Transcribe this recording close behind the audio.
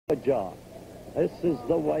a job. This is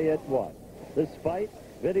the way it was. This fight,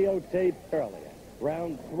 videotaped earlier.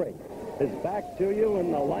 Round 3. His back to you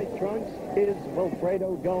in the light trunks is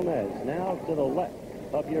Wilfredo Gomez, now to the left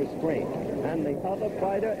of your screen. And the other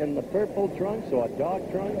fighter in the purple trunks or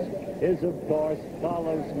dark trunks is, of course,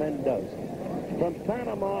 Carlos Mendoza. From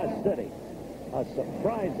Panama City, a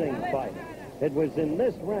surprising fight. It was in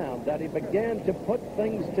this round that he began to put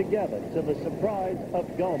things together, to the surprise of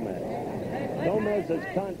Gomez. Gomez's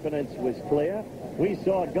confidence was clear. We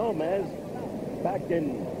saw Gomez back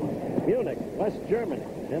in Munich, West Germany,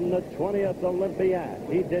 in the 20th Olympiad.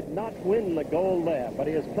 He did not win the gold there, but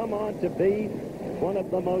he has come on to be one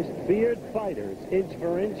of the most feared fighters, inch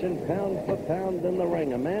for inch and pound for pound in the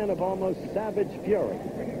ring, a man of almost savage fury.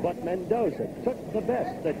 But Mendoza took the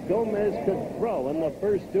best that Gomez could throw in the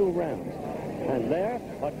first 2 rounds. And there,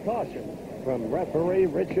 a caution from referee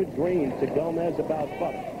Richard Green to Gomez about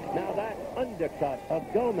butter. Now that undercut of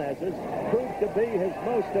Gomez's proved to be his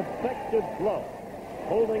most effective blow.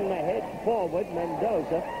 Holding the head forward,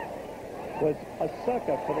 Mendoza was a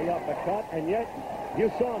sucker for the uppercut, and yet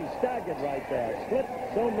you saw him staggered right there.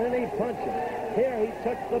 Slipped so many punches. Here he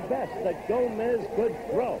took the best that Gomez could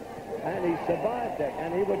throw, and he survived it,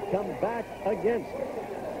 and he would come back against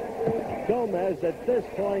it. Gomez at this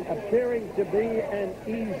point appearing to be an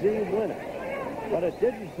easy winner. But it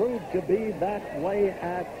didn't prove to be that way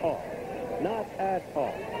at all. Not at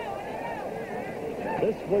all.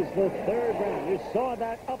 This was the 3rd round. You saw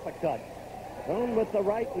that uppercut. Thrown with the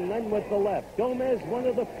right and then with the left. Gomez, one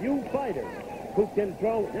of the few fighters who can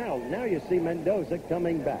throw. Now you see Mendoza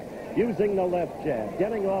coming back. Using the left jab.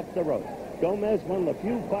 Getting off the rope. Gomez, one of the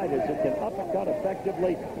few fighters who can uppercut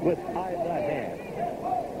effectively with either hand.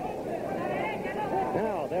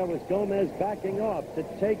 Now, there was Gomez backing off to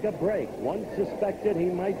take a break. One suspected he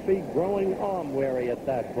might be growing arm weary at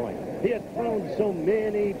that point. He had thrown so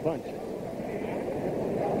many punches.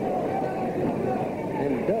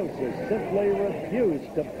 Mendoza simply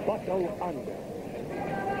refused to buckle under.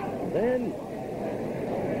 Then,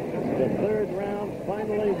 the 3rd round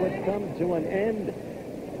finally would come to an end.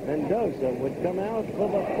 Mendoza would come out for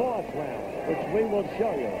the 4th round, which we will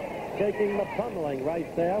show you. Taking the pummeling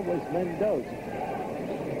right there was Mendoza.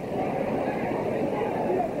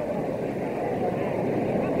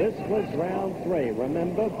 This was round 3.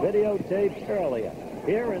 Remember, videotaped earlier.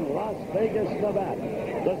 Here in Las Vegas, Nevada.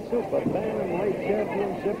 The Super Bantamweight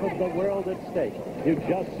Championship of the world at stake. You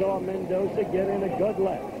just saw Mendoza get in a good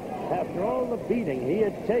left. After all the beating he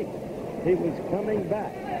had taken, he was coming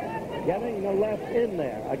back. Getting the left in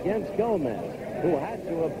there against Gomez, who had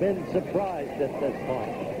to have been surprised at this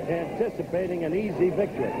point, anticipating an easy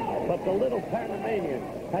victory. But the little Panamanian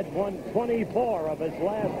had won 24 of his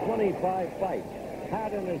last 25 fights.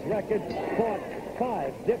 Had in his record fought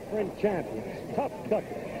 5 different champions. Tough cookie.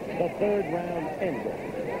 The 3rd round ended.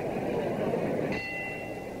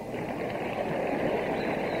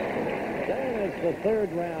 Then as the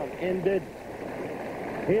 3rd round ended,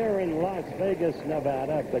 here in Las Vegas,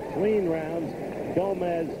 Nevada, between rounds,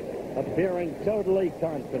 Gomez appearing totally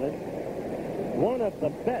confident. One of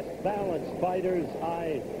the best balanced fighters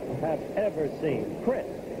I have ever seen. Chris,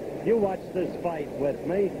 you watched this fight with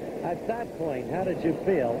me. At that point, how did you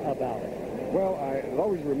feel about it? Well, I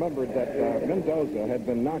always remembered that Mendoza had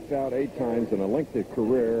been knocked out 8 times in a lengthy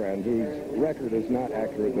career and whose record is not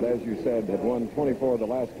accurate, but as you said, had won 24 of the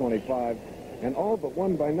last 25 and all but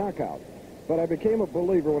won by knockout. But I became a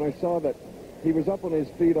believer when I saw that he was up on his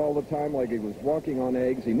feet all the time like he was walking on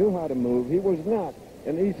eggs. He knew how to move. He was not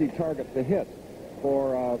an easy target to hit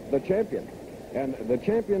for the champion. And the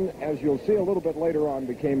champion, as you'll see a little bit later on,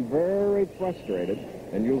 became very frustrated.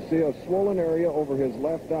 And you'll see a swollen area over his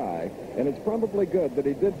left eye. And it's probably good that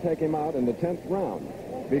he did take him out in the 10th round,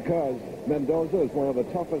 because Mendoza is one of the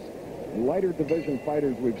toughest lighter division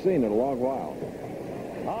fighters we've seen in a long while.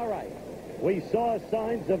 All right. We saw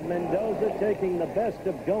signs of Mendoza taking the best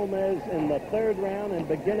of Gomez in the 3rd round and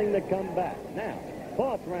beginning to come back. Now,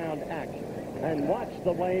 4th round action. And watch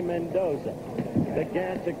the way Mendoza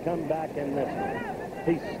began to come back in this one.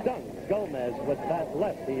 He stung Gomez with that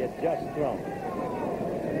left he had just thrown.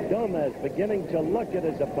 Gomez beginning to look at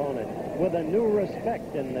his opponent with a new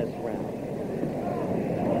respect in this round.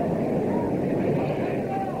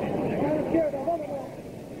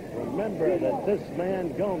 Remember that this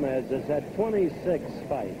man Gomez has had 26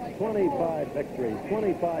 fights, 25 victories,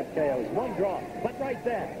 25 KOs, 1 draw. But right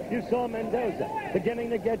there, you saw Mendoza beginning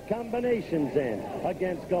to get combinations in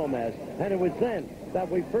against Gomez. And it was then that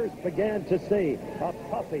we first began to see a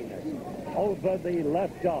puffiness over the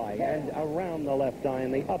left eye and around the left eye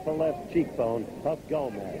and the upper left cheekbone of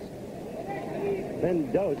Gomez.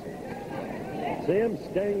 Mendoza See him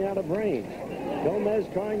staying out of range. Gomez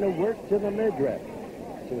trying to work to the midriff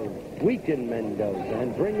to weaken Mendoza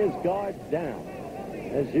and bring his guard down.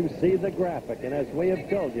 As you see the graphic, and as we have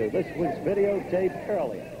told you, this was videotaped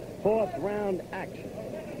earlier. Fourth round action.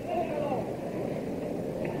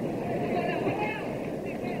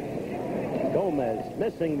 Gomez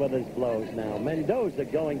missing with his blows now. Mendoza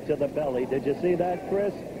going to the belly. Did you see that,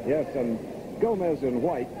 Chris? Yes, and Gomez in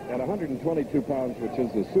white at 122 pounds, which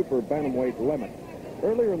is the super bantamweight limit.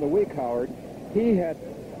 Earlier in the week, Howard, he had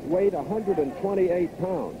weighed 128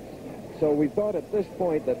 pounds. So we thought at this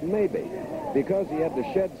point that maybe, because he had to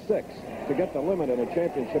shed 6 to get the limit in a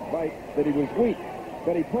championship fight, that he was weak.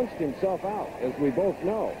 But he punched himself out, as we both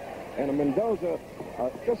know. And Mendoza,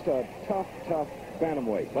 just a tough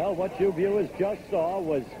bantamweight. Well, what you viewers just saw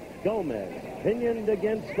was Gomez pinioned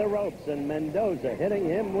against the ropes and Mendoza hitting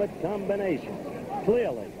him with combinations,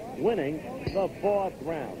 clearly winning the fourth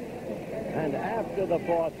round. And after the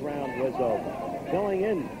fourth round was over, going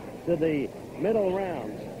into the middle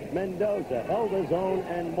rounds, Mendoza held his own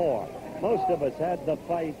and more. Most of us had the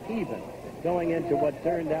fight even going into what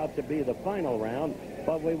turned out to be the final round,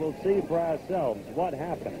 but we will see for ourselves what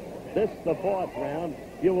happened. This, the fourth round,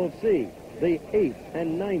 you will see the 8th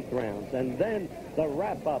and 9th rounds, and then the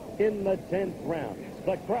wrap-up in the 10th round.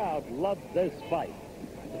 The crowd loved this fight.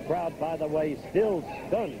 The crowd, by the way, still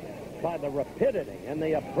stunned by the rapidity and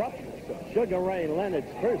the abruptness of Sugar Ray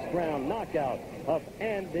Leonard's first-round knockout of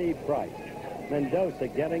Andy Price. Mendoza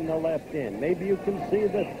getting the left in. Maybe you can see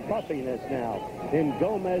the puffiness now in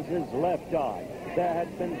Gomez's left eye. There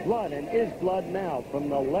had been blood and is blood now from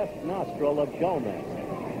the left nostril of Gomez.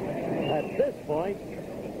 At this point,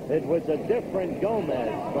 it was a different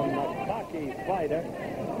Gomez from the cocky fighter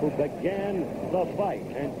who began the fight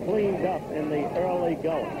and cleaned up in the early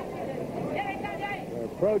going. We're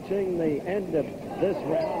approaching the end of this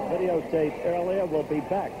round. Videotaped earlier. We'll be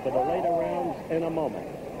back for the later rounds in a moment.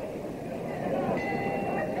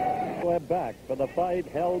 We're back for the fight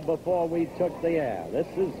held before we took the air. This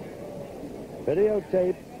is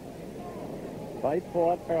videotaped. Fight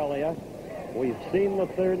fought earlier. We've seen the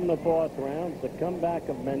third and the fourth rounds, the comeback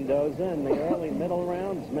of Mendoza. In the early middle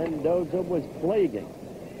rounds, Mendoza was plaguing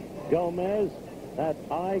Gomez. That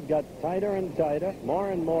eye got tighter and tighter, more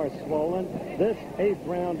and more swollen. This 8th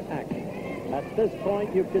round action. At this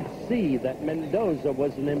point, you could see that Mendoza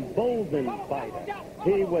was an emboldened fighter.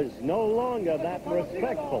 He was no longer that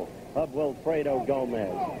respectful of Wilfredo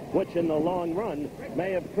Gomez, which in the long run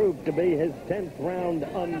may have proved to be his 10th round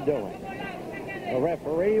undoing. The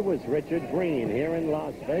referee was Richard Green here in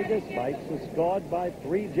Las Vegas. Fights are scored by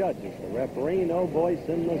 3 judges. The referee, no voice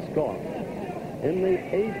in the score. In the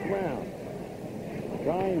 8th round,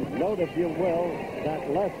 try and note, if you will, that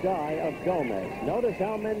left eye of Gomez. Notice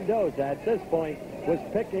how Mendoza, at this point, was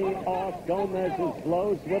picking off Gomez's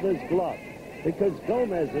blows with his glove, because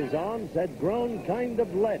Gomez's arms had grown kind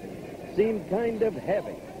of leaden, seemed kind of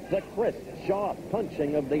heavy. The crisp, sharp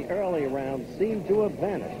punching of the early rounds seemed to have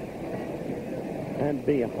vanished. And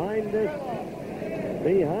behind us,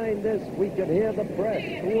 we could hear the press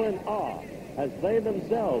ooh and ah, as they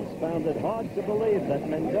themselves found it hard to believe that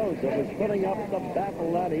Mendoza was putting up the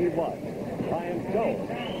battle that he was. I am told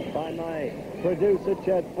by my producer,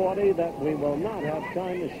 Chet Forty, that we will not have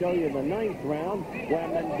time to show you the 9th round, where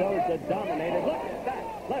Mendoza dominated. Look at that,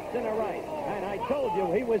 left and a right. And I told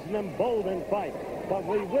you he was an emboldened fighter. But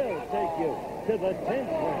we will take you to the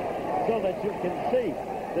 10th round so that you can see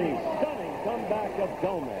the stunning comeback of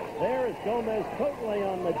Gomez. There is Gomez totally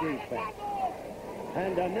on the defense.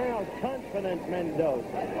 And a now confident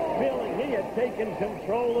Mendoza, feeling he had taken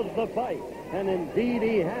control of the fight, and indeed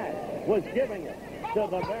he had, was giving it to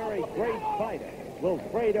the very great fighter,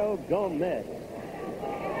 Wilfredo Gomez.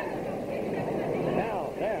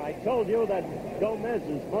 Now, there, I told you that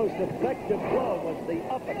Gomez's most effective blow was the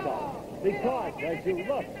uppercut, because as you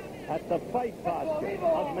look at the fight posture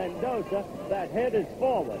of Mendoza, that head is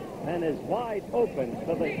forward and is wide open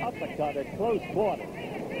for the uppercut at close quarters.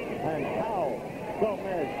 And how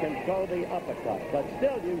Gomez can throw the uppercut. But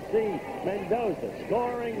still, you see Mendoza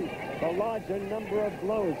scoring the larger number of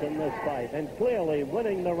blows in this fight and clearly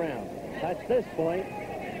winning the round. At this point,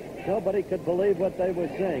 nobody could believe what they were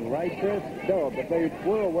seeing, right, Chris? No, but they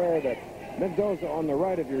were aware that Mendoza, on the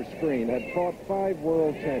right of your screen, had fought 5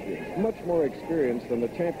 world champions, much more experienced than the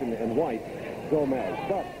champion in white, Gomez.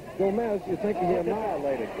 But Gomez, you think he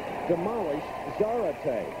annihilated, demolished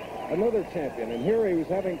Zarate, another champion. And here he was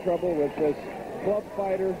having trouble with this club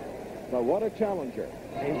fighter, but what a challenger.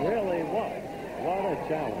 He really was. What a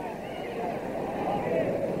challenge.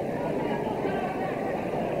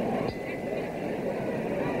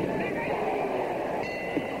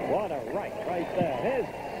 What a right. impact right there.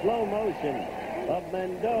 Here's slow motion of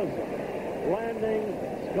Mendoza.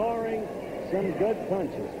 Landing, scoring some good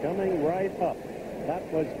punches, coming right up.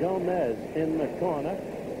 That was Gomez in the corner.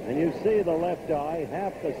 And you see the left eye,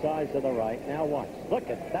 half the size of the right. Now watch. Look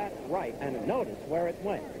at that right. And notice where it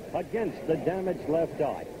went. Against the damaged left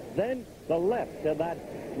eye. Then the left to that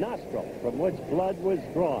nostril from which blood was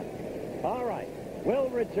drawn. All right. We'll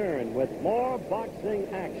return with more boxing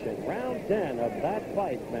action. Round 10 of that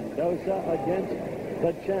fight, Mendoza against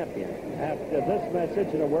the champion. After this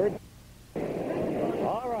message and a word.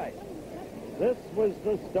 All right. This was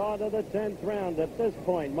the start of the 10th round. At this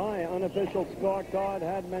point, my unofficial scorecard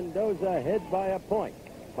had Mendoza ahead by a point.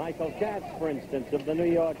 Michael Katz, for instance, of the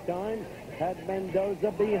New York Times, had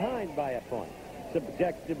Mendoza behind by a point.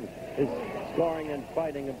 Subjective is scoring and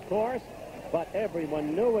fighting, of course, but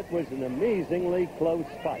everyone knew it was an amazingly close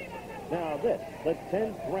fight. Now this, the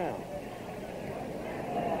 10th round.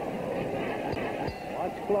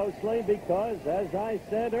 Watch closely because, as I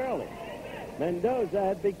said earlier, Mendoza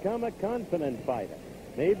had become a confident fighter,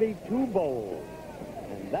 maybe too bold,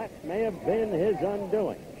 and that may have been his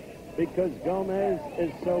undoing because Gomez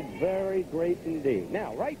is so very great indeed.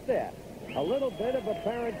 Now, right there, a little bit of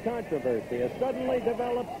apparent controversy, a suddenly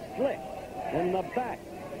developed slit in the back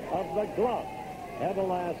of the glove.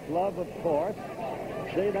 Everlast glove, of course.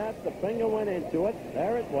 See that? The finger went into it.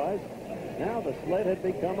 There it was. Now the slit had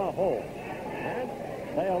become a hole, and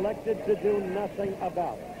they elected to do nothing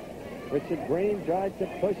about it. Richard Green tried to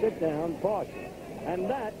push it down partially. And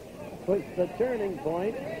that was the turning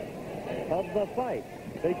point of the fight.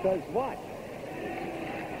 Because watch.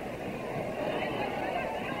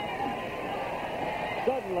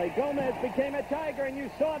 Suddenly, Gomez became a tiger, and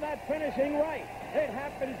you saw that finishing right. It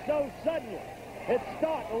happened so suddenly. It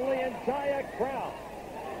startled the entire crowd.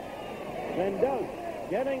 Mendoza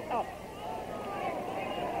getting up.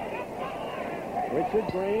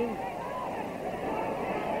 Richard Green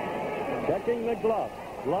checking the glove.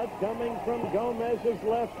 Blood coming from Gomez's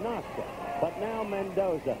left nostril. But now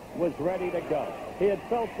Mendoza was ready to go. He had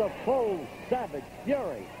felt the full savage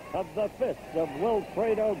fury of the fists of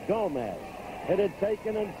Wilfredo Gomez. It had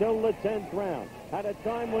taken until the 10th round, at a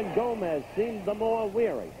time when Gomez seemed the more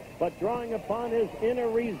weary, but drawing upon his inner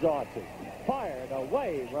resources, fired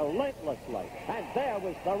away relentlessly. And there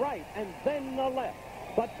was the right, and then the left.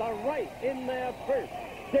 But the right in there first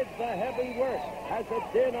did the heavy work, as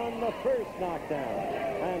it did on the first knockdown.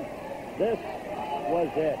 And this was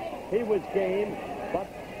it. He was game, but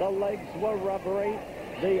the legs were rubbery,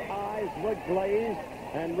 the eyes were glazed,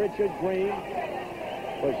 and Richard Green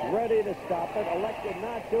was ready to stop it, elected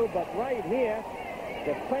not to, but right here,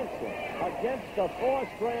 defenseless, against the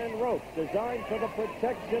 4-strand rope designed for the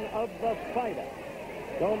protection of the fighter.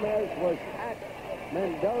 Gomez was at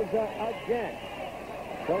Mendoza again.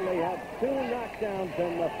 So they had 2 knockdowns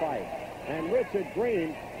in the fight. And Richard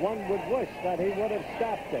Green, one would wish that he would have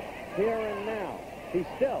stopped it here and now. He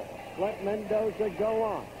still let Mendoza go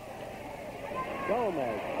on.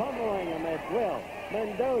 Gomez pummeling him at will.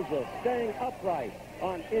 Mendoza staying upright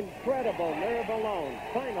on incredible nerve alone.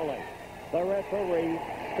 Finally, the referee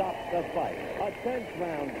stopped the fight. A 10th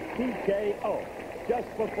round TKO just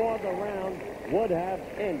before the round would have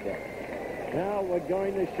ended. Now we're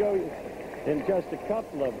going to show you in just a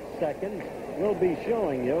couple of seconds. We'll be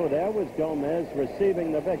showing you there was Gomez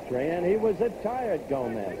receiving the victory, and he was a tired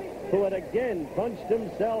Gomez who had again punched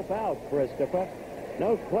himself out, Christopher.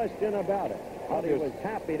 No question about it. But he was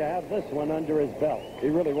happy to have this one under his belt. He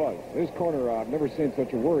really was. His corner, I've never seen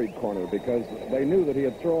such a worried corner because they knew that he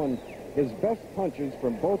had thrown his best punches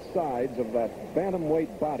from both sides of that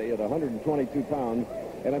bantamweight body at 122 pounds,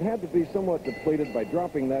 and it had to be somewhat depleted by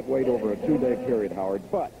dropping that weight over a 2-day period, Howard.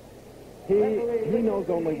 But he knows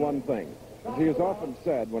only one thing. As he has often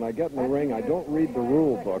said, when I get in the ring, I don't read the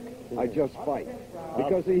rule book, I just fight.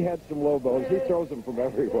 Because he had some low blows, he throws them from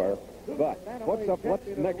everywhere. But what's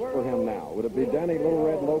next for him now? Would it be Danny Little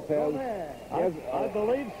Red Lopez? I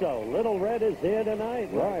believe so. Little Red is here tonight,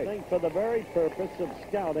 right. I think, for the very purpose of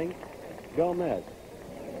scouting Gomez.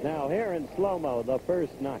 Now, here in slow-mo, the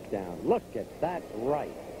first knockdown. Look at that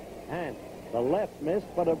right. And the left missed,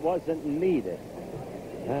 but it wasn't needed.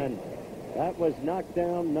 And that was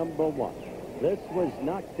knockdown number 1. This was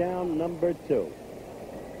knockdown number 2.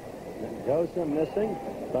 Mendoza missing.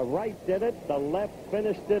 The right did it. The left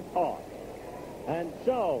finished it off. And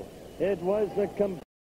so it was a complete